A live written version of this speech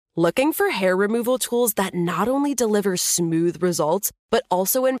Looking for hair removal tools that not only deliver smooth results, but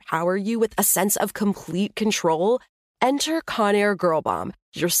also empower you with a sense of complete control? Enter Conair Girl Bomb,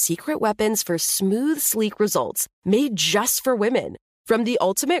 your secret weapons for smooth, sleek results, made just for women. From the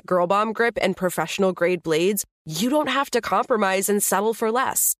ultimate Girl Bomb grip and professional-grade blades, you don't have to compromise and settle for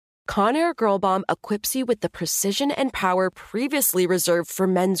less. Conair Girl Bomb equips you with the precision and power previously reserved for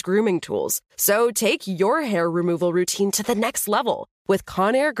men's grooming tools. So take your hair removal routine to the next level with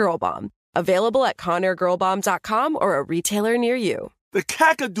Conair Girl Bomb. Available at ConairGirlBomb.com or a retailer near you. The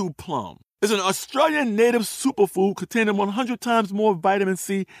Kakadu plum is an Australian native superfood containing 100 times more vitamin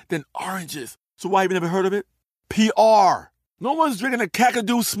C than oranges. So why have you never heard of it? PR. No one's drinking a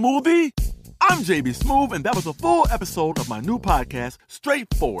Kakadu smoothie? I'm JB Smoove, and that was a full episode of my new podcast,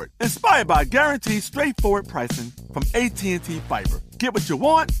 Straightforward, inspired by guaranteed straightforward pricing from AT&T Fiber. Get what you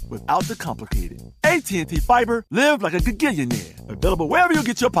want without the complicated. AT&T Fiber, live like a gigillionaire. Available wherever you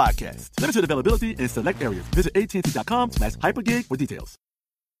get your podcasts. Limited availability in select areas. Visit AT&T.com/hypergig for details.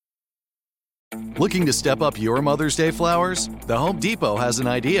 Looking to step up your Mother's Day flowers? The Home Depot has an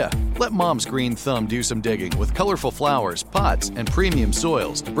idea. Let Mom's green thumb do some digging with colorful flowers, pots, and premium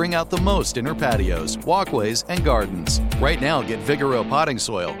soils to bring out the most in her patios, walkways, and gardens. Right now, get Vigoro potting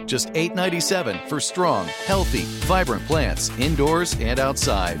soil, just $8.97 for strong, healthy, vibrant plants indoors and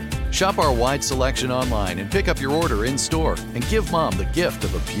outside. Shop our wide selection online and pick up your order in-store and give Mom the gift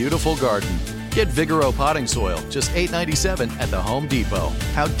of a beautiful garden. Get Vigoro potting soil, just $8.97 at the Home Depot.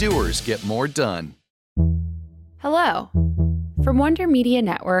 How doers get more done. Hello. From Wonder Media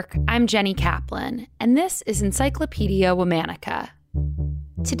Network, I'm Jenny Kaplan, and this is Encyclopedia Womanica.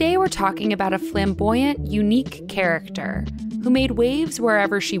 Today we're talking about a flamboyant, unique character who made waves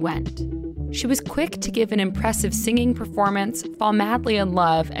wherever she went. She was quick to give an impressive singing performance, fall madly in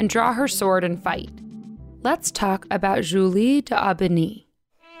love, and draw her sword and fight. Let's talk about Julie d'Aubigny.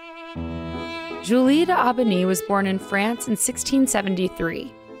 Julie d'Aubigny was born in France in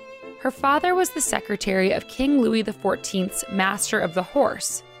 1673. Her father was the secretary of King Louis XIV's Master of the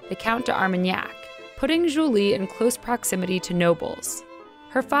Horse, the Count d'Armagnac, putting Julie in close proximity to nobles.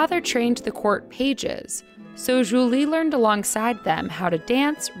 Her father trained the court pages, so Julie learned alongside them how to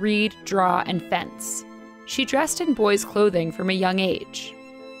dance, read, draw, and fence. She dressed in boys' clothing from a young age.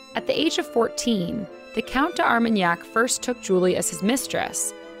 At the age of 14, the Count d'Armagnac first took Julie as his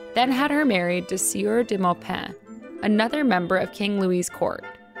mistress, then had her married to Sieur de Maupin, another member of King Louis's court.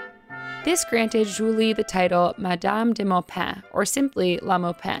 This granted Julie the title Madame de Maupin, or simply La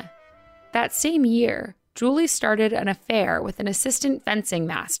Maupin. That same year, Julie started an affair with an assistant fencing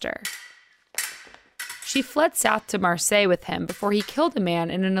master. She fled south to Marseille with him before he killed a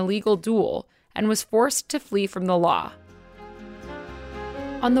man in an illegal duel and was forced to flee from the law.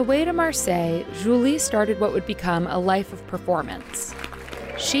 On the way to Marseille, Julie started what would become a life of performance.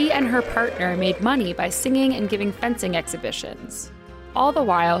 She and her partner made money by singing and giving fencing exhibitions. All the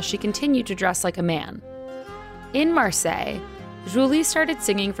while, she continued to dress like a man. In Marseille, Julie started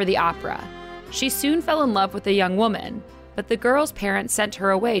singing for the opera. She soon fell in love with a young woman, but the girl's parents sent her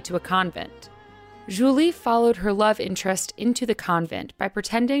away to a convent. Julie followed her love interest into the convent by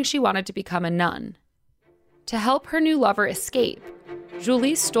pretending she wanted to become a nun. To help her new lover escape,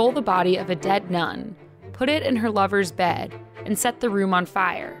 Julie stole the body of a dead nun, put it in her lover's bed, and set the room on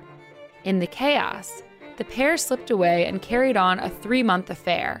fire. In the chaos, the pair slipped away and carried on a 3-month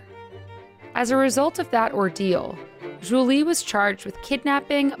affair. As a result of that ordeal, Julie was charged with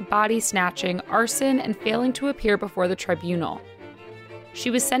kidnapping, body snatching, arson, and failing to appear before the tribunal. She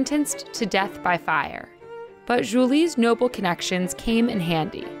was sentenced to death by fire. But Julie's noble connections came in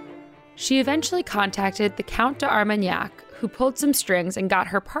handy. She eventually contacted the Count d'Armagnac, who pulled some strings and got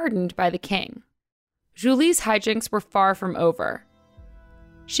her pardoned by the king. Julie's hijinks were far from over.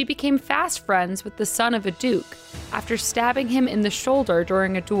 She became fast friends with the son of a duke after stabbing him in the shoulder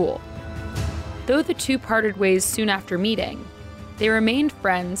during a duel. Though the two parted ways soon after meeting, they remained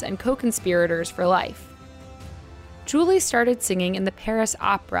friends and co-conspirators for life. Julie started singing in the Paris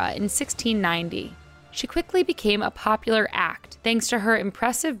Opera in 1690. She quickly became a popular act thanks to her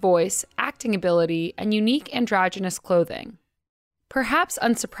impressive voice, acting ability, and unique androgynous clothing. Perhaps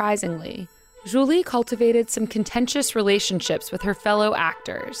unsurprisingly, Julie cultivated some contentious relationships with her fellow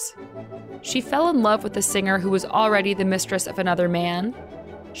actors. She fell in love with a singer who was already the mistress of another man.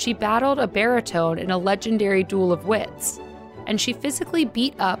 She battled a baritone in a legendary duel of wits, and she physically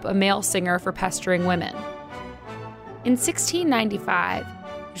beat up a male singer for pestering women. In 1695,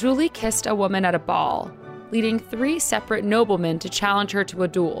 Julie kissed a woman at a ball, leading 3 separate noblemen to challenge her to a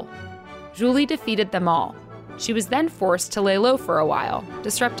duel. Julie defeated them all. She was then forced to lay low for a while,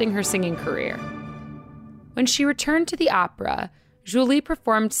 disrupting her singing career. When she returned to the opera, Julie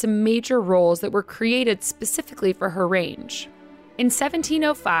performed some major roles that were created specifically for her range. In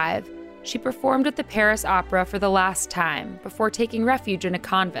 1705, she performed at the Paris Opera for the last time before taking refuge in a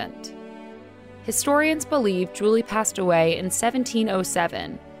convent. Historians believe Julie passed away in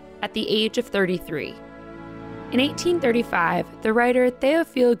 1707 at the age of 33. In 1835, the writer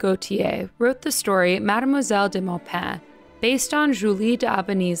Théophile Gautier wrote the story Mademoiselle de Maupin, based on Julie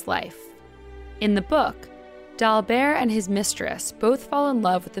d'Aubigny's life. In the book, D'Albert and his mistress both fall in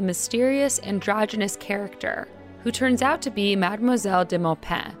love with a mysterious androgynous character who turns out to be Mademoiselle de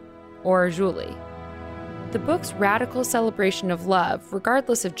Maupin, or Julie. The book's radical celebration of love,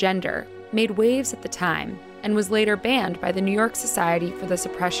 regardless of gender, made waves at the time and was later banned by the New York Society for the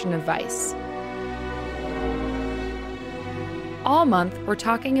Suppression of Vice. All month, we're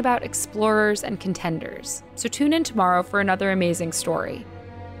talking about explorers and contenders, so tune in tomorrow for another amazing story.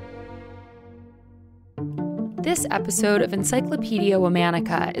 This episode of Encyclopedia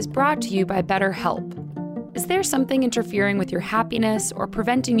Womannica is brought to you by BetterHelp. Is there something interfering with your happiness or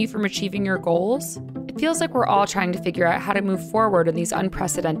preventing you from achieving your goals? It feels like we're all trying to figure out how to move forward in these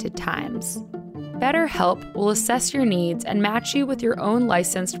unprecedented times. BetterHelp will assess your needs and match you with your own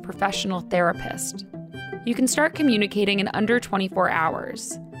licensed professional therapist. You can start communicating in under 24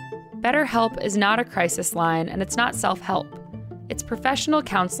 hours. BetterHelp is not a crisis line and it's not self-help. It's professional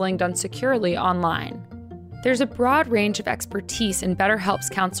counseling done securely online. There's a broad range of expertise in BetterHelp's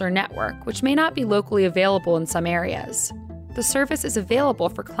counselor network, which may not be locally available in some areas. The service is available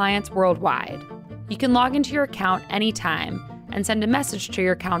for clients worldwide. You can log into your account anytime and send a message to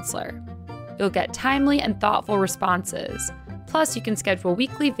your counselor. You'll get timely and thoughtful responses. Plus, you can schedule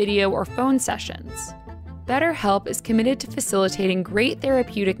weekly video or phone sessions. BetterHelp is committed to facilitating great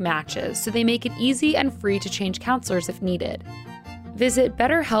therapeutic matches, so they make it easy and free to change counselors if needed. Visit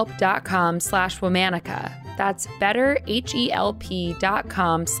betterhelp.com/womanica. That's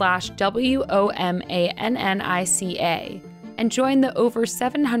betterhelp.com/WOMANNICA. And join the over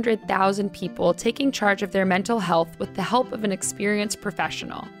 700,000 people taking charge of their mental health with the help of an experienced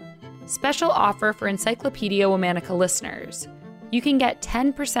professional. Special offer for Encyclopedia Womannica listeners. You can get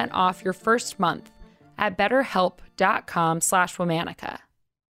 10% off your first month at betterhelp.com/womanica.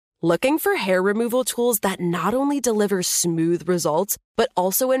 Looking for hair removal tools that not only deliver smooth results, but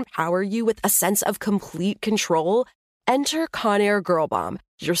also empower you with a sense of complete control? Enter Conair Girl Bomb,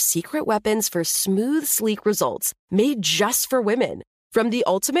 your secret weapons for smooth, sleek results, made just for women. From the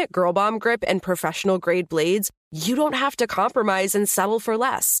ultimate Girl Bomb grip and professional-grade blades, you don't have to compromise and settle for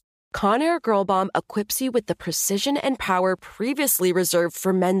less. Conair Girl Bomb equips you with the precision and power previously reserved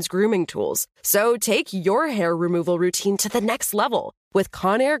for men's grooming tools. So take your hair removal routine to the next level with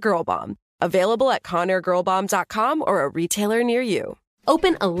Conair Girl Bomb. Available at ConairGirlBomb.com or a retailer near you.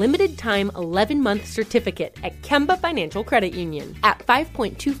 Open a limited-time 11-month certificate at Kemba Financial Credit Union. At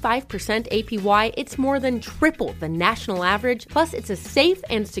 5.25% APY, it's more than triple the national average, plus it's a safe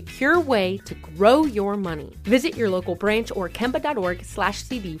and secure way to grow your money. Visit your local branch or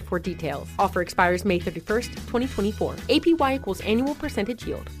kemba.org/cd for details. Offer expires May 31st, 2024. APY equals annual percentage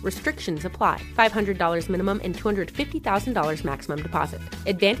yield. Restrictions apply. $500 minimum and $250,000 maximum deposit.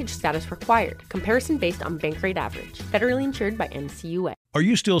 Advantage status required. Comparison based on bank rate average. Federally insured by NCUA. Are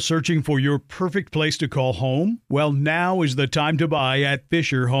you still searching for your perfect place to call home? Well, now is the time to buy at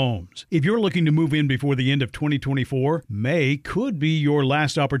Fisher Homes. If you're looking to move in before the end of 2024, May could be your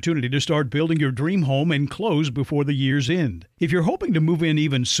last opportunity to start building your dream home and close before the year's end. If you're hoping to move in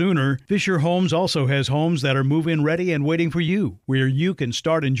even sooner, Fisher Homes also has homes that are move-in ready and waiting for you, where you can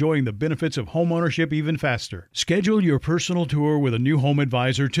start enjoying the benefits of homeownership even faster. Schedule your personal tour with a new home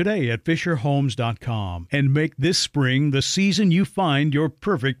advisor today at FisherHomes.com and make this spring the season you find your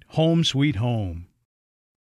perfect home sweet home.